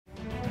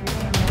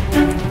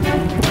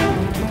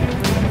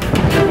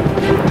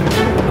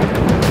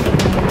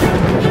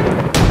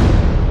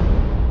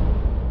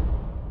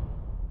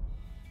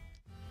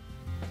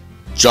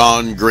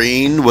John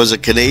Green was a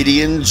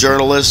Canadian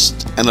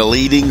journalist and a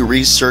leading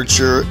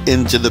researcher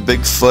into the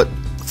Bigfoot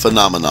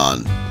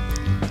phenomenon.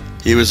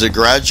 He was a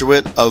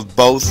graduate of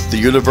both the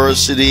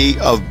University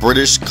of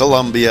British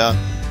Columbia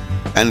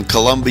and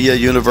Columbia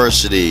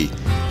University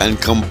and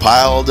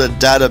compiled a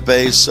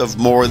database of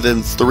more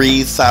than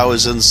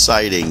 3,000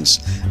 sightings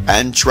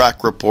and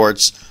track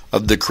reports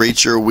of the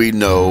creature we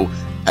know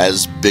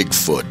as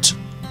Bigfoot.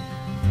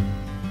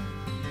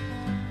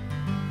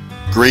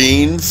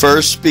 Green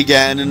first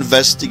began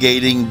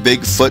investigating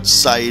Bigfoot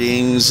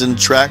sightings and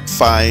track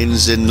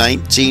finds in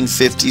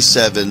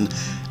 1957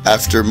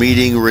 after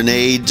meeting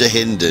Renee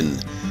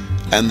DeHinden,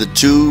 and the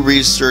two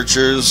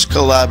researchers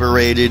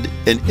collaborated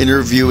in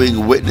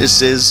interviewing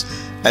witnesses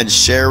and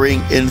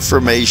sharing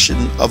information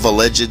of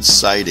alleged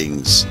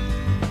sightings.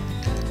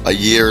 A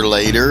year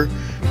later,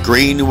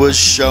 Green was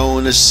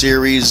shown a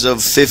series of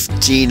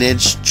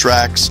 15-inch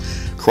tracks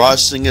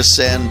crossing a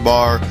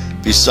sandbar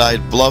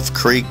beside Bluff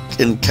Creek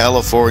in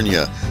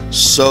California,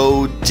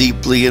 so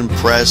deeply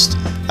impressed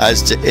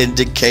as to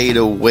indicate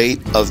a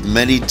weight of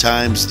many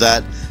times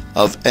that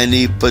of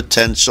any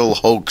potential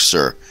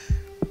hoaxer.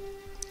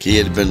 He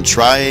had been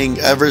trying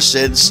ever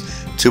since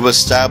to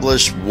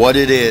establish what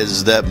it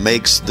is that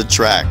makes the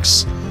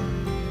tracks.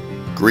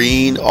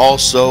 Green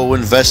also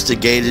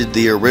investigated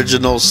the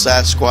original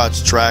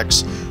Sasquatch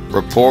tracks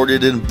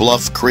reported in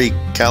Bluff Creek,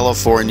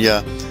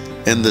 California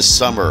in the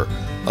summer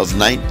of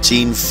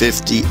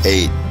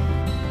 1958.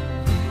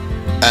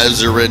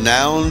 As a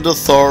renowned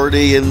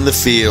authority in the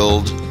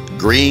field,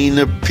 Green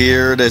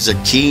appeared as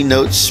a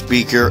keynote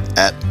speaker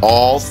at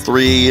all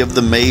three of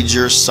the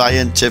major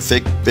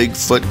scientific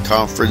Bigfoot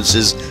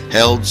conferences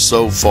held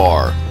so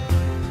far.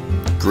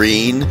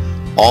 Green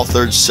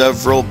authored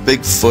several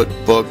Bigfoot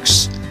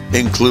books,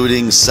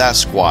 including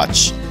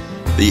Sasquatch,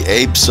 The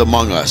Apes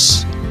Among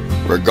Us,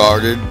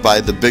 regarded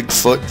by the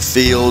Bigfoot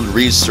Field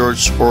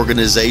Research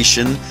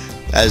Organization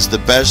as the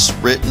best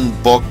written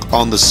book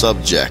on the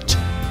subject.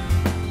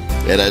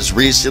 It has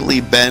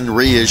recently been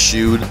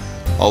reissued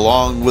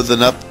along with an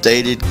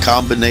updated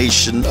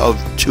combination of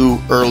two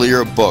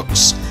earlier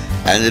books,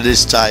 and it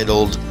is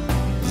titled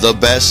The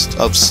Best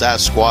of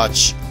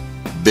Sasquatch,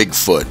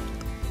 Bigfoot.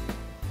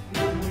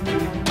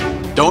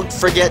 Don't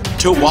forget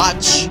to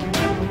watch,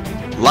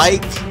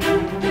 like,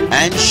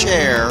 and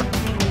share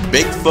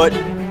Bigfoot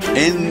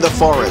in the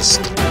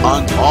Forest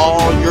on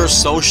all your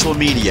social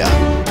media.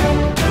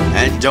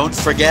 And don't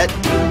forget,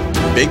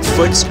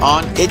 Bigfoot's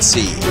on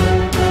Etsy,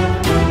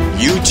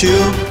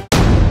 YouTube,